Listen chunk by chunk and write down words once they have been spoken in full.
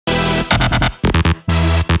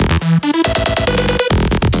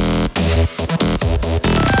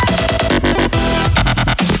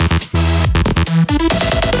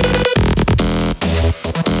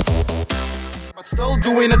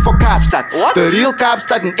doing it for Kaapstad. The real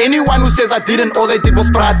Kaapstad, and anyone who says I didn't, all they did was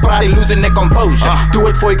praat. They losing their composure. Do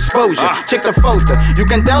it for exposure. Check the photo. You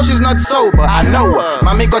can tell she's not sober. I know her.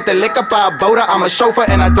 Mommy got the liquor pa boda. I'm a chauffeur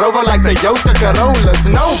and I drove her like the Toyota Corollas.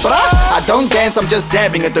 No, bruh, I don't dance. I'm just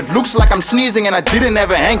dabbing it. It looks like I'm sneezing and I didn't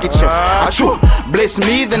have a handkerchief. Achoo, bless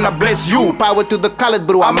me, then I bless you. Power to the colored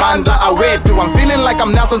bro. Amanda, I wear too. I'm feeling like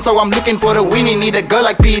I'm Nelson, so I'm looking for a winnie. Need a girl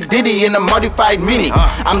like P. Diddy in a modified mini.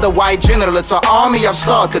 I'm the white general. It's an army I've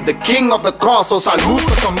started. The king of the castle. Salute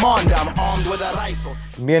the commander. I'm armed with a rifle.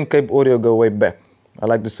 Me and Cape Audio go way back. I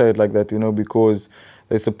like to say it like that, you know, because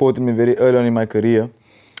they supported me very early on in my career.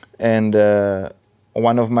 And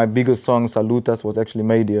one of my biggest songs, Salute Us, was actually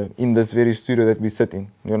made here in this very studio that we sit in,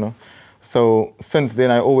 you know. So since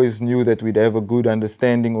then, I always knew that we'd have a good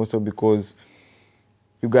understanding also because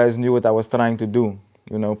you guys knew what I was trying to do,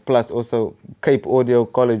 you know. Plus also Cape Audio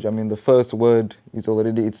College, I mean, the first word is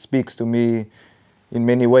already, it speaks to me in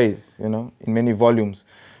many ways, you know, in many volumes.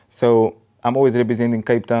 So I'm always representing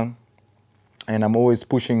Cape Town and I'm always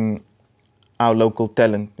pushing our local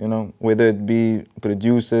talent, you know, whether it be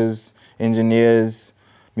producers, engineers,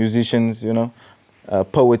 musicians, you know,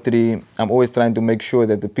 poetry. I'm always trying to make sure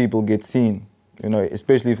that the people get seen, you know,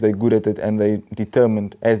 especially if they're good at it and they're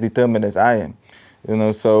determined as I am, you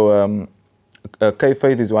know. So K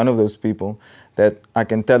Faith is one of those people that I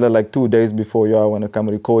can tell her like 2 days before, yo, I want to come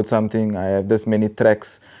record something. I have this many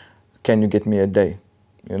tracks. Can you get me a day,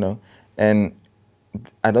 you know? And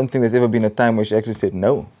I don't think there's ever been a time where she actually said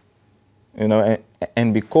no, you know,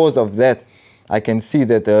 and because of that, I can see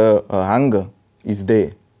that her hunger is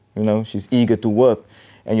there, you know, she's eager to work,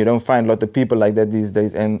 and you don't find a lot of people like that these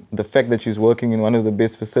days. And the fact that she's working in one of the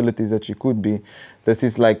best facilities that she could be, this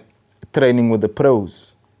is like training with the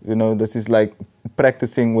pros, you know, this is like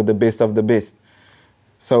practicing with the best of the best.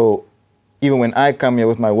 So even when I come here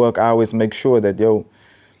with my work, I always make sure that, yo,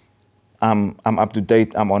 I'm up to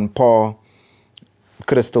date, I'm on par,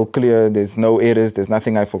 crystal clear, there's no errors, there's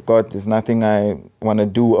nothing I forgot, there's nothing I want to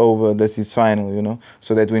do over, this is final, you know,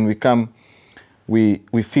 so that when we come, we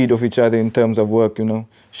feed off each other in terms of work, you know.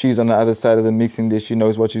 She's on the other side of the mixing there, she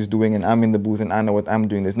knows what she's doing, and I'm in the booth and I know what I'm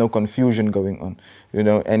doing. There's no confusion going on, you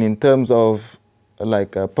know. And in terms of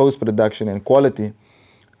like post-production and quality,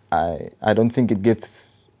 I don't think it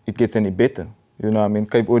gets any better, you know. I mean,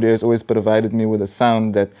 Cape Audio has always provided me with a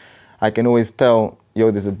sound that I can always tell, yo,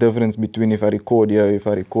 there's a difference between if I record here, if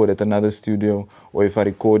I record at another studio, or if I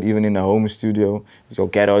record even in a home studio, your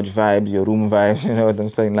garage vibes, your room vibes, you know what I'm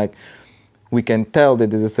saying? Like, we can tell that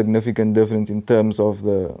there's a significant difference in terms of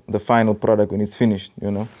the final product when it's finished, you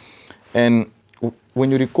know? And when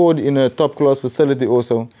you record in a top-class facility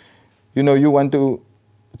also, you know, you want to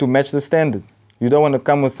match the standard. You don't want to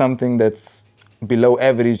come with something that's below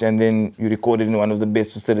average and then you record it in one of the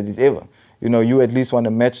best facilities ever. You know, you at least want to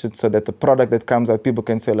match it so that the product that comes out, people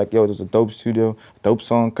can say like, yo, it was a dope studio, a dope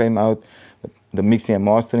song came out, the mixing and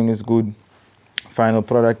mastering is good, final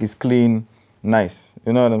product is clean, nice.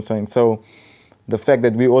 You know what I'm saying? So the fact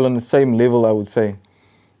that we're all on the same level, I would say,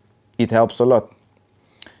 it helps a lot.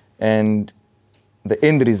 And the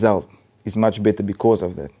end result is much better because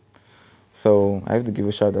of that. So I have to give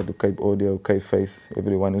a shout out to Cape Audio, Cape Faith,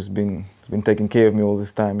 everyone who's been taking care of me all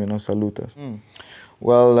this time, you know, salute us.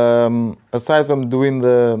 Well, aside from doing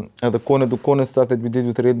the corner-to-corner stuff that we did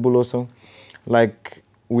with Red Bull also, like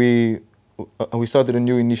we started a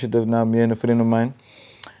new initiative now, me and a friend of mine,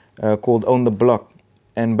 called Own the Block.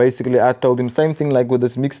 And basically I told him, same thing like with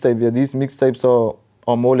this mixtape, yeah, these mixtapes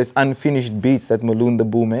are more or less unfinished beats that Maloon the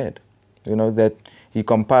Boom had, you know, that he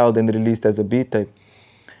compiled and released as a beat tape.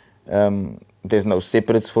 There's no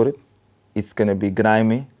separates for it. It's going to be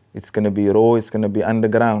grimy, it's going to be raw, it's going to be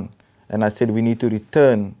underground. And I said we need to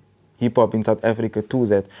return hip-hop in South Africa to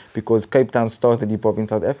that because Cape Town started hip-hop in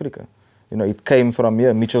South Africa. You know, it came from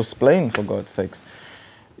here, Mitchell's Plain, for God's sakes.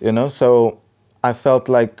 You know, so I felt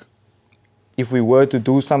like if we were to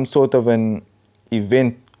do some sort of an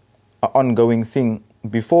event, an ongoing thing,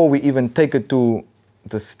 before we even take it to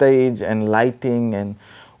the stage and lighting and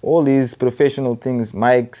all these professional things,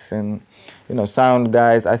 mics and, you know, sound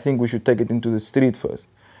guys, I think we should take it into the street first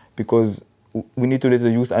because we need to let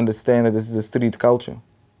the youth understand that this is a street culture.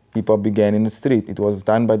 Hip-hop began in the street. It was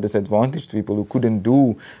done by disadvantaged people who couldn't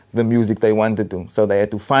do the music they wanted to. So they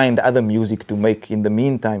had to find other music to make in the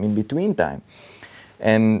meantime, in between time.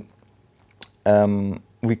 And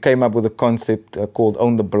we came up with a concept called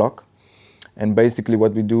Own the Block. And basically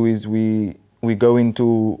what we do is we go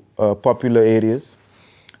into popular areas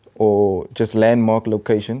or just landmark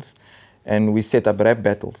locations and we set up rap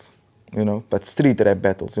battles. You know, but street rap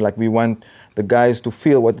battles. Like we want the guys to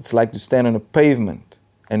feel what it's like to stand on a pavement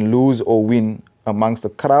and lose or win amongst a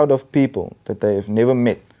crowd of people that they have never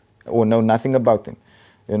met or know nothing about them,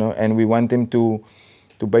 you know, and we want them to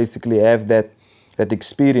basically have that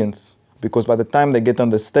experience, because by the time they get on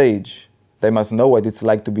the stage, they must know what it's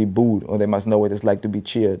like to be booed, or they must know what it's like to be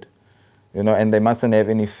cheered, you know, and they mustn't have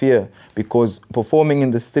any fear, because performing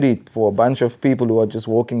in the street for a bunch of people who are just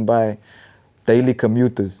walking by, daily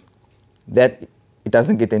commuters, that it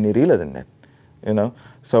doesn't get any realer than that, you know.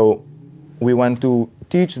 So we want to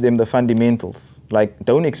teach them the fundamentals. Like,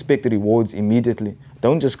 don't expect rewards immediately.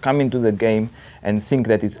 Don't just come into the game and think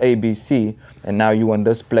that it's ABC and now you're on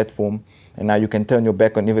this platform and now you can turn your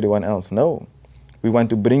back on everyone else. No. We want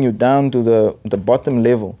to bring you down to the bottom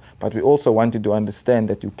level, but we also want you to understand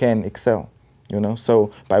that you can excel, you know.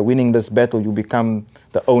 So by winning this battle, you become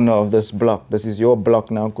the owner of this block. This is your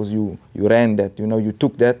block now because you ran that, you know, you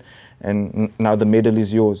took that, and now the medal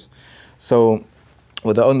is yours. So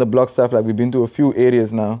with the on the block stuff, like, we've been to a few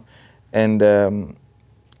areas now, and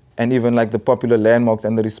even like the popular landmarks,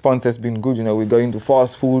 and the response has been good. You know, we're going to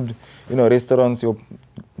fast food, you know, restaurants, your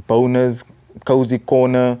boners, cozy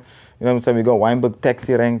corner, you know what I'm saying? We got Weinberg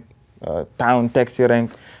taxi rank, town taxi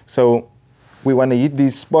rank. So we want to hit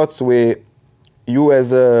these spots where you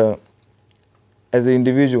as an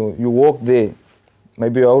individual, you walk there,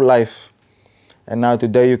 maybe your whole life, and now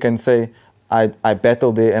today you can say, I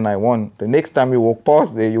battled there and I won. The next time you walk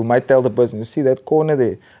past there, you might tell the person, you see that corner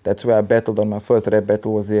there? That's where I battled on my first rap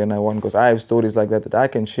battle, was there, and I won, because I have stories like that I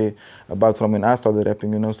can share about from when I started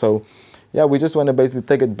rapping, you know. So yeah, we just want to basically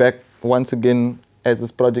take it back once again, as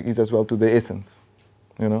this project is as well, to the essence,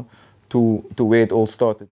 you know, to where it all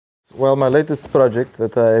started. Well, my latest project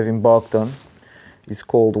that I have embarked on is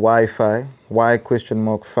called Wi-Fi,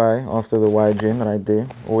 Y?Fi, after the Y gen right there,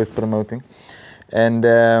 always promoting.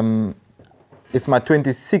 And it's my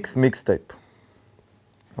 26th mixtape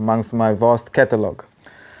amongst my vast catalog.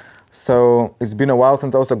 So it's been a while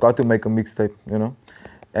since I also got to make a mixtape, you know,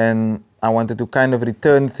 and I wanted to kind of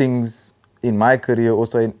return things in my career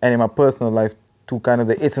also and in my personal life to kind of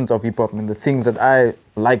the essence of hip-hop and the things that I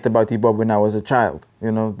liked about hip-hop when I was a child.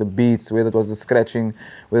 You know, the beats, whether it was the scratching,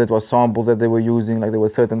 whether it was samples that they were using, like there were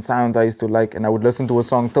certain sounds I used to like, and I would listen to a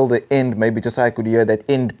song till the end, maybe just so I could hear that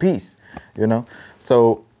end piece, you know.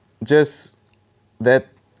 So just that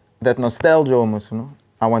nostalgia almost, you know.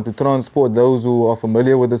 I want to transport those who are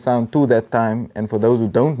familiar with the sound to that time, and for those who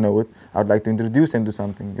don't know it, I'd like to introduce them to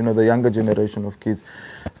something, you know, the younger generation of kids.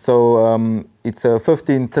 So it's a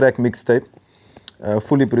 15-track mixtape,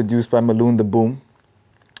 fully produced by Maloon the Boom.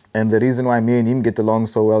 And the reason why me and him get along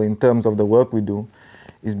so well in terms of the work we do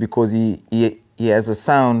is because he has a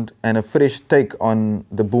sound and a fresh take on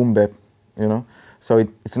the boom bap, you know. So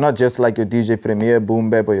it's not just like your DJ Premier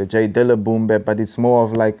boom bap or your J Dilla boom bap, but it's more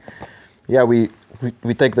of like, yeah, we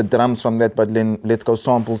take the drums from that, but then let's go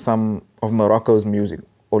sample some of Morocco's music,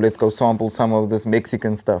 or let's go sample some of this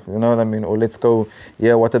Mexican stuff, you know what I mean? Or let's go,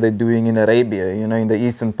 yeah, what are they doing in Arabia, you know, in the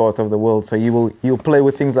eastern parts of the world? So he'll play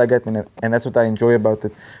with things like that, and that's what I enjoy about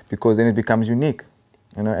it, because then it becomes unique,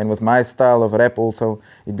 you know. And with my style of rap also,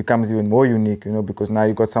 it becomes even more unique, you know, because now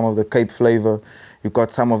you got some of the Cape flavor, you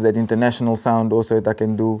got some of that international sound also that I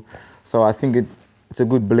can do. So I think it's a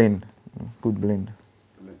good blend, good blend.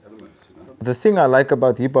 The thing I like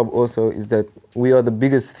about hip-hop also is that we are the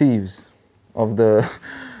biggest thieves of the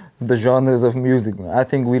genres of music. I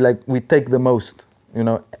think we take the most, you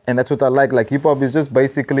know, and that's what I like. Like, hip-hop is just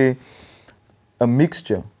basically a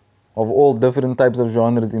mixture of all different types of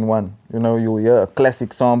genres in one. You know, you'll hear a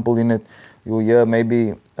classic sample in it, you'll hear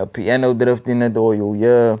maybe a piano drift in it, or you'll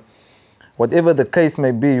hear whatever the case may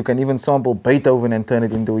be. You can even sample Beethoven and turn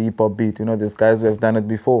it into a hip-hop beat. You know, there's guys who have done it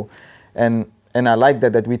before. And I like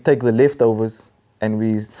that we take the leftovers and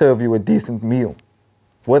we serve you a decent meal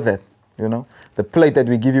with that, you know. The plate that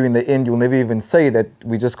we give you in the end, you'll never even say that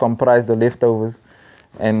we just comprised the leftovers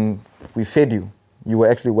and we fed you. You were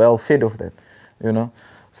actually well fed of that, you know.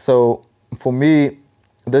 So for me,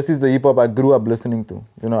 this is the hip-hop I grew up listening to.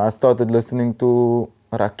 You know, I started listening to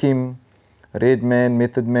Rakim, Redman,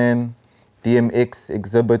 Method Man, DMX,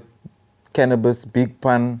 Exhibit, Cannabis, Big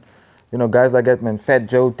Pun, you know, guys like that, man, Fat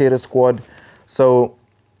Joe, Terror Squad. So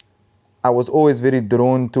I was always very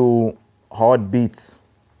drawn to hard beats,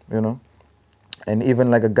 you know. And even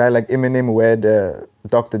like a guy like Eminem, who had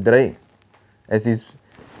Dr. Dre as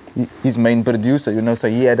his main producer, you know, so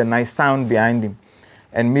he had a nice sound behind him.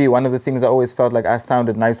 And me, one of the things I always felt like I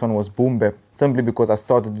sounded nice on was boom bap, simply because I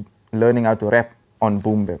started learning how to rap on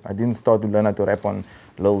boom bap. I didn't start to learn how to rap on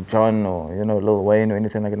Lil Jon or, you know, Lil Wayne or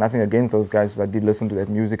anything like that. Nothing against those guys, I did listen to that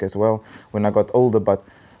music as well when I got older. But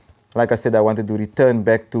like I said, I wanted to return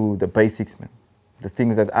back to the basics, man. the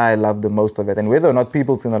things that I love the most of it. And whether or not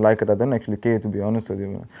people's gonna like it, I don't actually care, to be honest with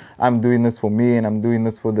you. I'm doing this for me, and I'm doing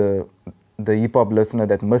this for the hip hop listener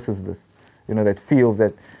that misses this, you know, that feels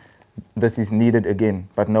that this is needed again,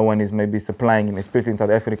 but no one is maybe supplying him, especially in South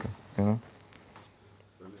Africa, you know.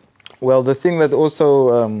 Well, the thing that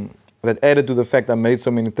also that added to the fact I made so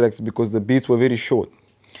many tracks because the beats were very short.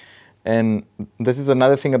 And this is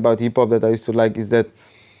another thing about hip hop that I used to like, is that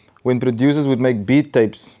when producers would make beat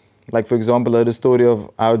tapes, like for example, I heard the story of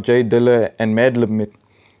how Jay Dilla and Madlib met.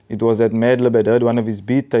 It was that Madlib had heard one of his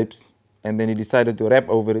beat tapes, and then he decided to rap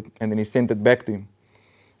over it, and then he sent it back to him.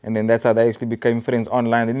 And then that's how they actually became friends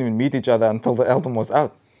online. They didn't even meet each other until the album was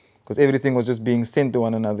out, because everything was just being sent to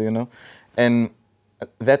one another, you know. And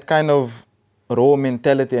that kind of raw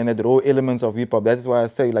mentality and that raw elements of hip hop, that's why I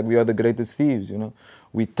say, like, we are the greatest thieves, you know.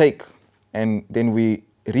 We take and then we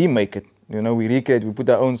remake it, you know, we recreate, we put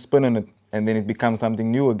our own spin on it, and then it becomes something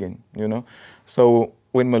new again, you know. So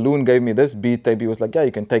when Maloon gave me this beat tape, he was like, yeah,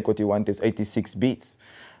 you can take what you want, there's 86 beats.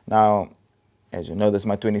 Now, as you know, this is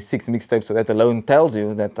my 26th mixtape, so that alone tells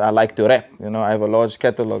you that I like to rap, you know. I have a large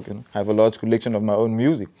catalog, you know, I have a large collection of my own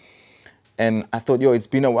music. And I thought, yo, it's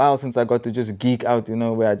been a while since I got to just geek out, you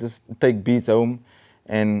know, where I just take beats home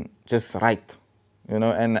and just write, you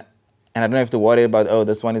know, and I don't have to worry about, oh,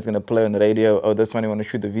 this one is going to play on the radio, oh, this one I want to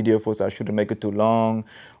shoot the video for, so I shouldn't make it too long,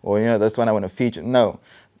 or, you know, this one I want to feature. No,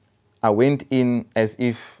 I went in as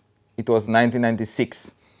if it was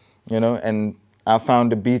 1996, you know, and I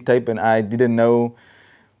found the beat tape and I didn't know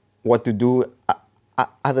what to do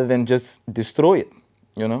other than just destroy it,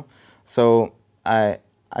 you know. So I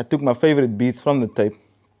took my favorite beats from the tape,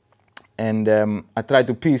 and I tried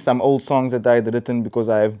to piece some old songs that I had written, because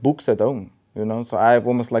I have books at home, you know. So I have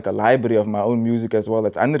almost like a library of my own music as well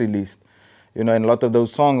that's unreleased, you know, and a lot of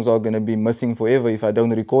those songs are going to be missing forever if I don't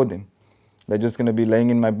record them. They're just going to be laying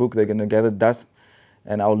in my book, they're going to gather dust,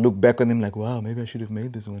 and I'll look back on them like, wow, maybe I should have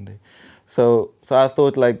made this one day. So I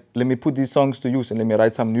thought, like, let me put these songs to use and let me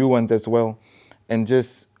write some new ones as well, and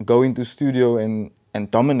just go into studio and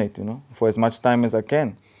dominate, you know, for as much time as I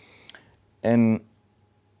can. And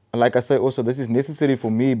like I say, also, this is necessary for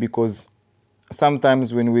me, because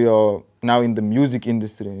sometimes when we are now in the music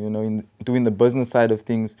industry, you know, doing the business side of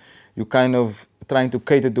things, you're kind of trying to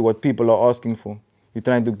cater to what people are asking for. You're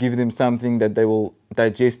trying to give them something that they will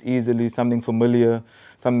digest easily, something familiar,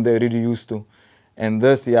 something they're already used to. And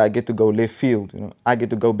this, yeah, I get to go left field, you know. I get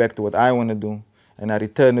to go back to what I want to do, and I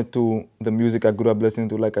return it to the music I grew up listening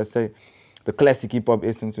to, like I say, the classic hip-hop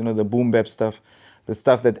essence, you know, the boom-bap stuff, the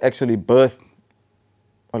stuff that actually birthed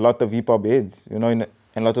a lot of hip-hop heads, you know, and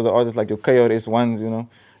a lot of the artists like your KRS-Ones, you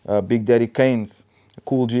know, Big Daddy Kane's,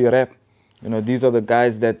 Cool G Rap, you know, these are the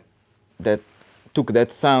guys that took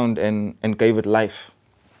that sound and gave it life.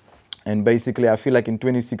 And basically, I feel like in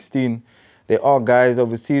 2016, there are guys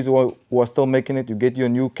overseas who are still making it. You get your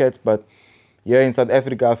new cats, but here in South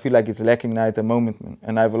Africa, I feel like it's lacking now at the moment, man.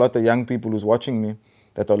 And I have a lot of young people who's watching me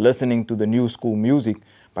that are listening to the new school music,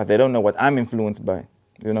 but they don't know what I'm influenced by,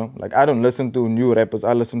 you know? Like, I don't listen to new rappers.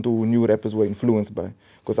 I listen to who new rappers were influenced by,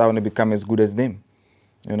 because I want to become as good as them,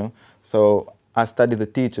 you know? So I study the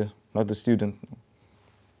teacher, not the student.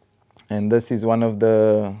 And this is one of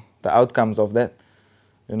the outcomes of that.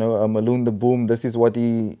 You know, Maloon the Boom, this is what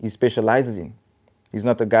he specializes in. He's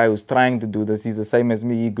not a guy who's trying to do this. He's the same as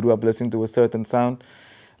me. He grew up listening to a certain sound.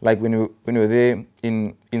 Like when we were there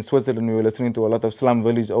in Switzerland, we were listening to a lot of Slum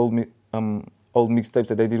Village old mixtapes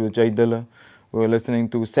that they did with Jay Dilla. We were listening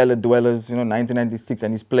to Salad Dwellers, you know, 1996,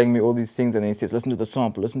 and he's playing me all these things, and then he says, listen to the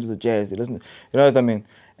sample, listen to the jazz, listen to, you know what I mean?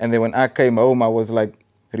 And then when I came home, I was like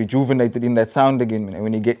rejuvenated in that sound again. And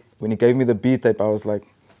when he gave me the beat tape, I was like,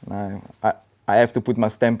 nah, I have to put my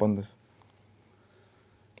stamp on this.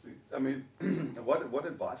 So, I mean, what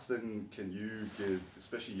advice then can you give,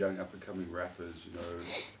 especially young up-and-coming rappers, you know,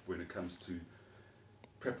 when it comes to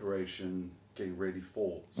preparation, getting ready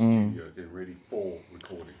for studio, getting ready for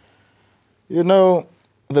recording? You know,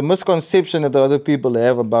 the misconception that other people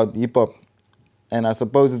have about hip-hop, and I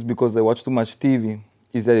suppose it's because they watch too much TV,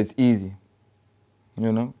 is that it's easy.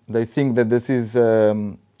 You know, they think that this is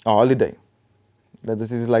a holiday, that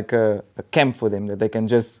this is like a camp for them, that they can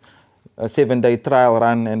just a 7-day trial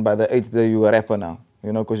run, and by the 8th day you're a rapper now,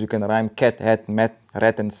 you know, because you can rhyme cat, hat, mat,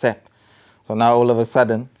 rat, and sat. So now all of a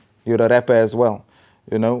sudden you're a rapper as well,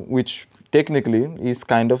 you know, which technically is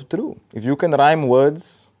kind of true. If you can rhyme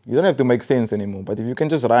words, you don't have to make sense anymore, but if you can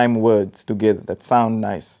just rhyme words together that sound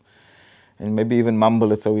nice, and maybe even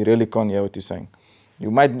mumble it so we really can't hear what you're saying,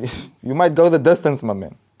 you might go the distance, my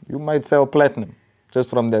man. You might sell platinum just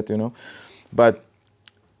from that, you know. But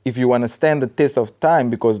if you want to stand the test of time,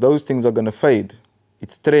 because those things are going to fade,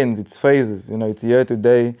 it's trends, it's phases. You know, it's here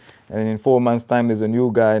today, and in 4 months' time, there's a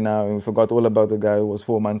new guy now, and we forgot all about the guy who was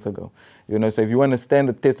 4 months ago. You know, so if you want to stand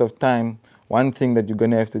the test of time, one thing that you're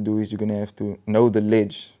going to have to do is you're going to have to know the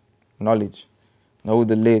knowledge, know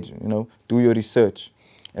the ledge, you know, do your research.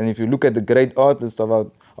 And if you look at the great artists of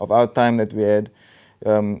our time that we had,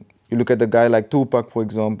 you look at the guy like Tupac, for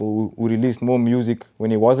example, who released more music when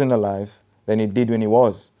he wasn't alive than he did when he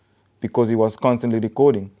was, because he was constantly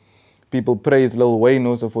recording. People praise Lil Wayne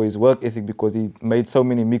also for his work ethic because he made so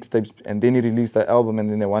many mixtapes and then he released that album, and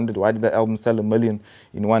then they wondered why did the album sell 1 million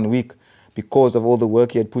in 1 week, because of all the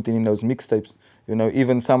work he had put in those mixtapes. You know,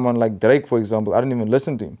 even someone like Drake, for example, I don't even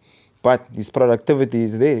listen to him, but his productivity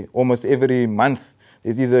is there. Almost every month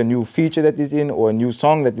there's either a new feature that is in or a new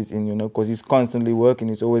song that is in, you know, because he's constantly working,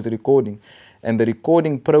 he's always recording. And the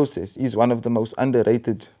recording process is one of the most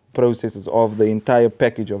underrated processes of the entire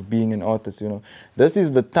package of being an artist, you know. This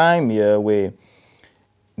is the time here where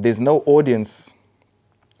there's no audience.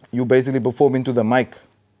 You basically perform into the mic,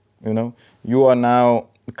 you know. You are now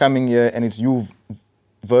coming here and it's you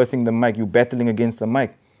versing the mic, you battling against the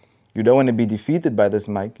mic. You don't want to be defeated by this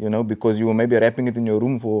mic, you know, because you were maybe rapping it in your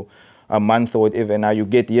room for a month or whatever, and now you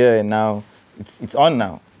get here and now it's on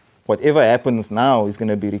now. Whatever happens now is going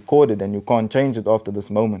to be recorded and you can't change it after this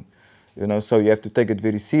moment. You know, so you have to take it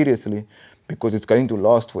very seriously because it's going to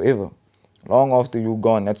last forever. Long after you're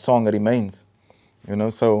gone, that song remains. You know,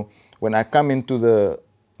 so when I come into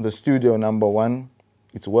the studio, number one,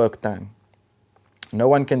 it's work time. No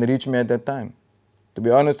one can reach me at that time. To be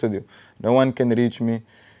honest with you, no one can reach me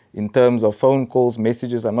in terms of phone calls,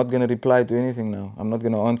 messages. I'm not going to reply to anything now. I'm not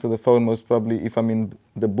going to answer the phone. Most probably, if I'm in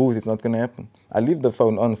the booth, it's not going to happen. I leave the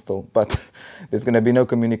phone on still, but there's going to be no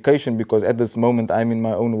communication because at this moment, I'm in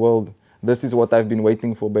my own world. This is what I've been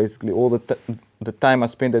waiting for, basically. All the time I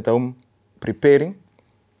spent at home preparing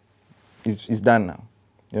is done now,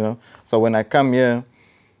 you know. So when I come here,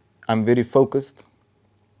 I'm very focused.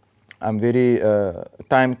 I'm very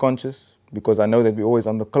time conscious because I know that we're always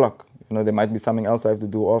on the clock. You know, there might be something else I have to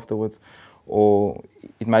do afterwards, or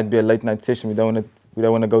it might be a late night session. We don't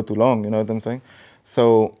want to go too long. You know what I'm saying?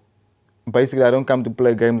 So basically, I don't come to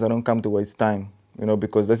play games. I don't come to waste time. You know,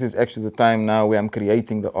 because this is actually the time now where I'm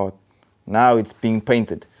creating the art. Now it's being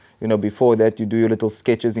painted. You know, before that you do your little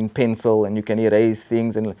sketches in pencil and you can erase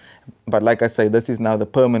things. But like I say, this is now the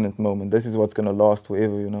permanent moment. This is what's going to last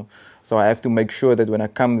forever, you know. So I have to make sure that when I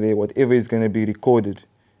come there, whatever is going to be recorded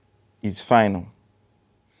is final.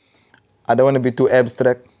 I don't want to be too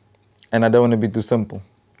abstract and I don't want to be too simple.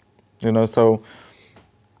 You know, so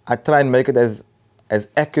I try and make it as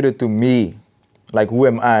accurate to me. Like, who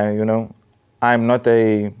am I, you know? I'm not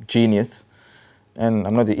a genius. And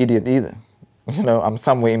I'm not an idiot either. You know, I'm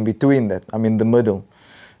somewhere in between that. I'm in the middle.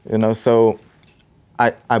 You know, so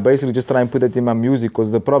I basically just try and put that in my music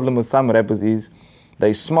because the problem with some rappers is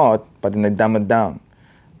they're smart, but then they dumb it down.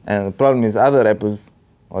 And the problem is other rappers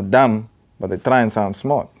are dumb, but they try and sound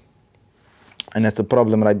smart. And that's the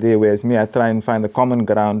problem right there. Whereas me, I try and find the common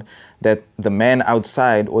ground that the man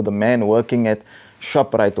outside or the man working at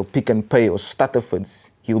ShopRite or Pick n Pay or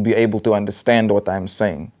Stutterfords, he'll be able to understand what I'm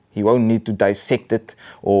saying. He won't need to dissect it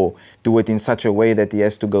or do it in such a way that he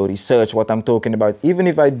has to go research what I'm talking about. Even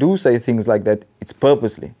if I do say things like that, it's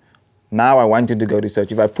purposely. Now I want you to go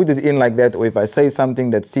research. If I put it in like that, or if I say something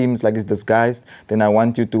that seems like it's disguised, then I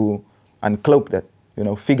want you to uncloak that, you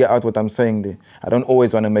know, figure out what I'm saying there. I don't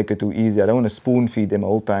always want to make it too easy. I don't want to spoon feed them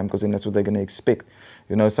all the time because then that's what they're going to expect.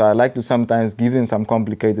 You know, so I like to sometimes give them some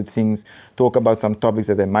complicated things, talk about some topics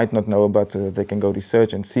that they might not know about so that they can go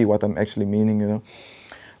research and see what I'm actually meaning, you know.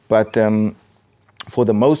 But for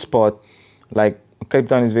the most part, like, Cape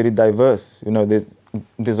Town is very diverse. You know,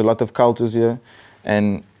 there's a lot of cultures here,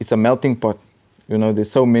 and it's a melting pot. You know,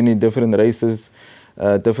 there's so many different races,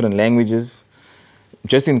 different languages.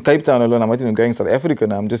 Just in Cape Town alone, I'm not even going South Africa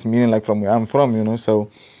now. I'm just meaning like from where I'm from, you know.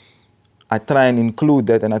 So I try and include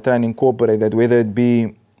that, and I try and incorporate that, whether it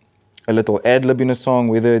be a little ad-lib in a song,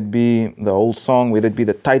 whether it be the whole song, whether it be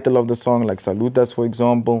the title of the song, like Salutas, for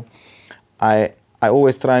example. I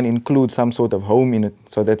always try and include some sort of home in it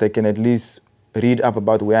so that they can at least read up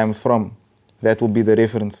about where I'm from. That will be the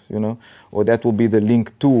reference, you know, or that will be the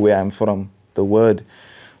link to where I'm from, the word.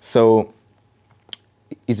 So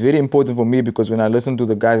it's very important for me because when I listen to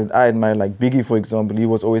the guys that I admire, like Biggie, for example, he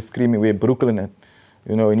was always screaming, "Where Brooklyn at?"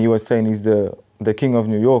 You know, and he was saying he's the king of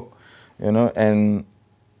New York, you know, and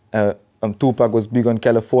Tupac was big on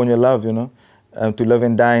California love, you know, to live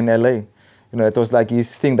and die in LA. You know, it was like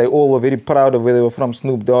his thing. They all were very proud of where they were from.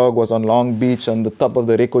 Snoop Dogg was on Long Beach on the top of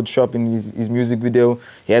the record shop in his music video.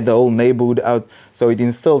 He had the whole neighborhood out. So it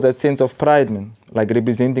instills that sense of pride, man, like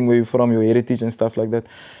representing where you're from, your heritage and stuff like that.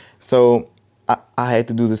 So I had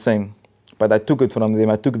to do the same. But I took it from them.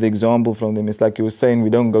 I took the example from them. It's like you were saying, we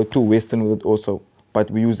don't go too Western with it also,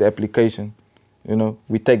 but we use the application. You know,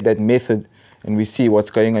 we take that method and we see what's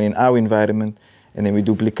going on in our environment, and then we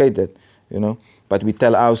duplicate that, you know. But we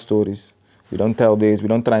tell our stories. We don't tell theirs. We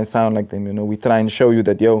don't try and sound like them, you know. We try and show you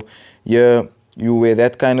that, yo, yeah, you wear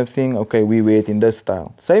that kind of thing. Okay, we wear it in this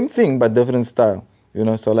style. Same thing, but different style, you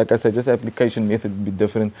know. So like I said, just application method would be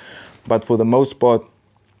different. But for the most part,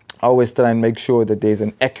 I always try and make sure that there's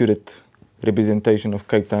an accurate representation of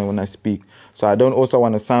Cape Town when I speak. So I don't also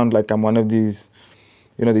want to sound like I'm one of these,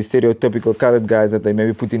 you know, these stereotypical colored guys that they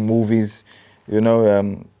maybe put in movies, you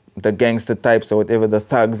know, the gangster types or whatever, the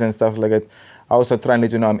thugs and stuff like that. I also try and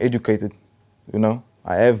let you know I'm educated. You know,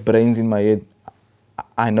 I have brains in my head.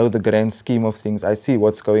 I know the grand scheme of things. I see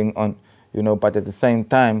what's going on, you know, but at the same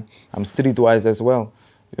time, I'm streetwise as well,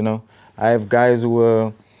 you know. I have guys who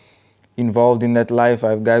are involved in that life.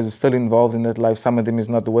 I have guys who are still involved in that life. Some of them is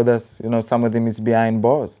not with us, you know, some of them is behind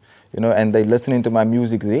bars, you know, and they listening to my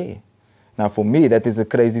music there. Now, for me, that is a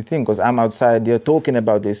crazy thing because I'm outside there talking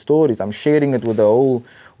about their stories. I'm sharing it with the whole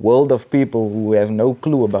world of people who have no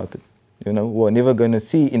clue about it. You know, who are never going to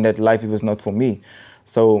see in that life if it's not for me.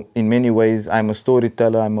 So in many ways, I'm a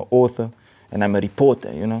storyteller, I'm an author, and I'm a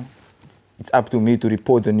reporter, you know. It's up to me to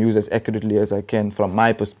report the news as accurately as I can from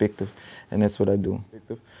my perspective, and that's what I do.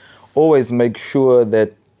 Always make sure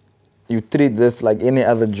that you treat this like any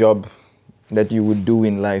other job that you would do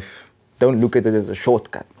in life. Don't look at it as a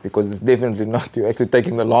shortcut, because it's definitely not. You're actually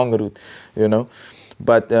taking the long route, you know.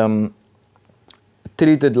 But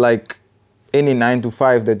treat it like any 9 to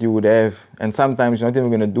 5 that you would have, and sometimes you're not even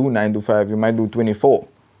going to do 9 to 5, you might do 24.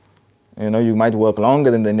 You know, you might work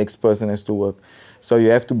longer than the next person has to work. So you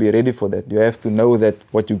have to be ready for that. You have to know that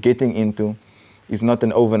what you're getting into is not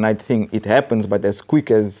an overnight thing. It happens, but as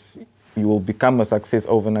quick as you will become a success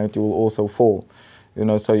overnight, you will also fall. You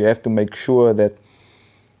know, so you have to make sure that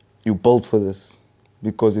you build for this,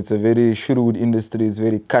 because it's a very shrewd industry, it's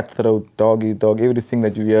very cutthroat, dog eat dog. Everything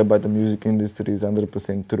that you hear about the music industry is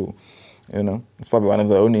 100% true. You know, it's probably one of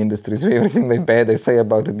the only industries where everything bad they say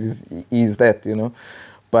about it is that, you know.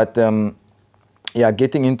 But yeah,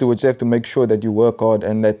 getting into it, you have to make sure that you work hard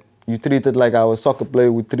and that you treat it like our soccer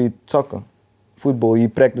player would treat soccer. Football, he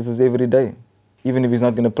practices every day, even if he's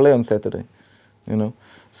not going to play on Saturday, you know.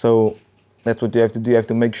 So that's what you have to do. You have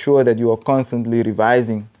to make sure that you are constantly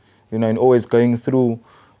revising, you know, and always going through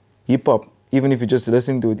hip-hop, even if you're just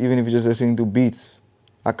listening to it, even if you're just listening to beats,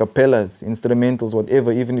 acapellas, instrumentals,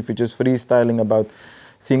 whatever, even if you're just freestyling about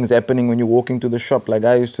things happening when you're walking to the shop like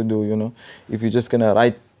I used to do, you know. If you're just going to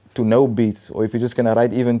write to no beats, or if you're just going to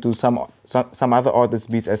write even to some other artist's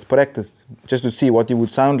beats as practice, just to see what you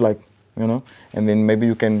would sound like, you know, and then maybe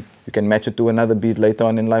you can match it to another beat later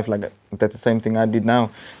on in life. Like that's the same thing I did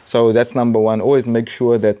now. So that's number one. Always make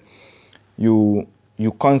sure that you're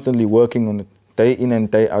constantly working on it, day in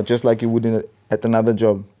and day out, just like you would at another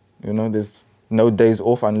job, you know. There's no days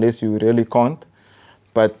off unless you really can't,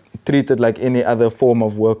 but treat it like any other form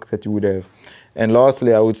of work that you would have. And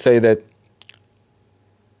lastly, I would say that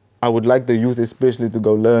I would like the youth especially to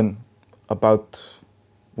go learn about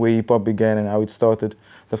where hip-hop began and how it started,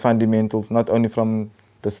 the fundamentals, not only from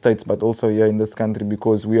the States, but also here in this country,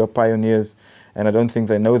 because we are pioneers, and I don't think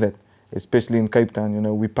they know that, especially in Cape Town. You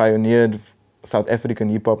know, we pioneered South African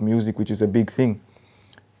hip-hop music, which is a big thing,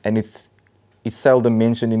 and it's seldom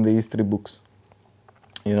mentioned in the history books.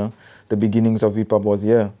 You know, the beginnings of hip-hop was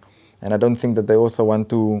here. And I don't think that they also want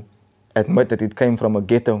to admit that it came from a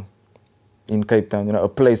ghetto in Cape Town, you know, a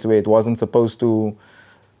place where it wasn't supposed to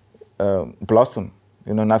blossom.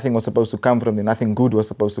 You know, nothing was supposed to come from there. Nothing good was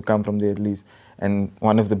supposed to come from there, at least. And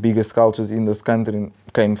one of the biggest cultures in this country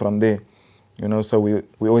came from there. You know, so we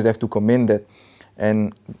always have to commend that.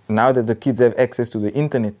 And now that the kids have access to the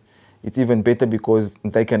internet, it's even better because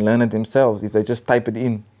they can learn it themselves if they just type it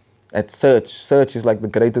in. At search. Search is like the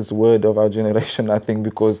greatest word of our generation, I think,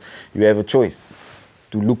 because you have a choice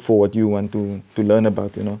to look for what you want to learn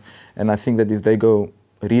about, you know. And I think that if they go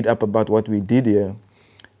read up about what we did here,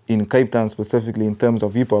 in Cape Town specifically, in terms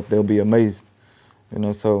of hip-hop, they'll be amazed, you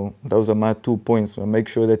know. So those are my 2 points. So make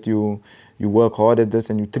sure that you work hard at this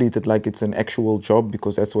and you treat it like it's an actual job,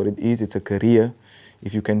 because that's what it is. It's a career,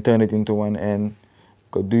 if you can turn it into one, and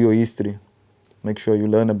go do your history. Make sure you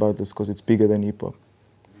learn about this, because it's bigger than hip-hop.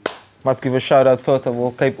 Must give a shout out first of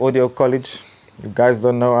all, Cape Audio College. You guys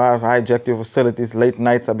don't know, I've hijacked your facilities. Late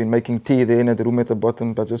nights, I've been making tea there in the room at the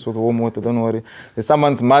bottom, but just with warm water, don't worry. There's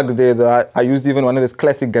someone's mug there. I used even one of those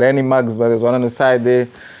classic granny mugs, but there's one on the side there.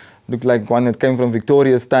 Looked like one that came from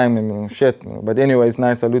Victoria's time, and shit. But anyway, it's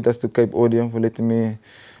nice. Salutas to Cape Audio for letting me,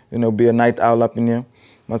 be a night owl up in here.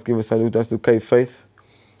 Must give a salutas to Cape Faith.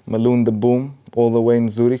 Maloon the Boom, all the way in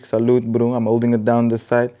Zurich. Salute, bro. I'm holding it down this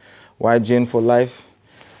side. YGN for life.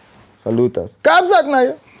 Salutas. Kabzak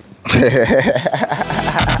na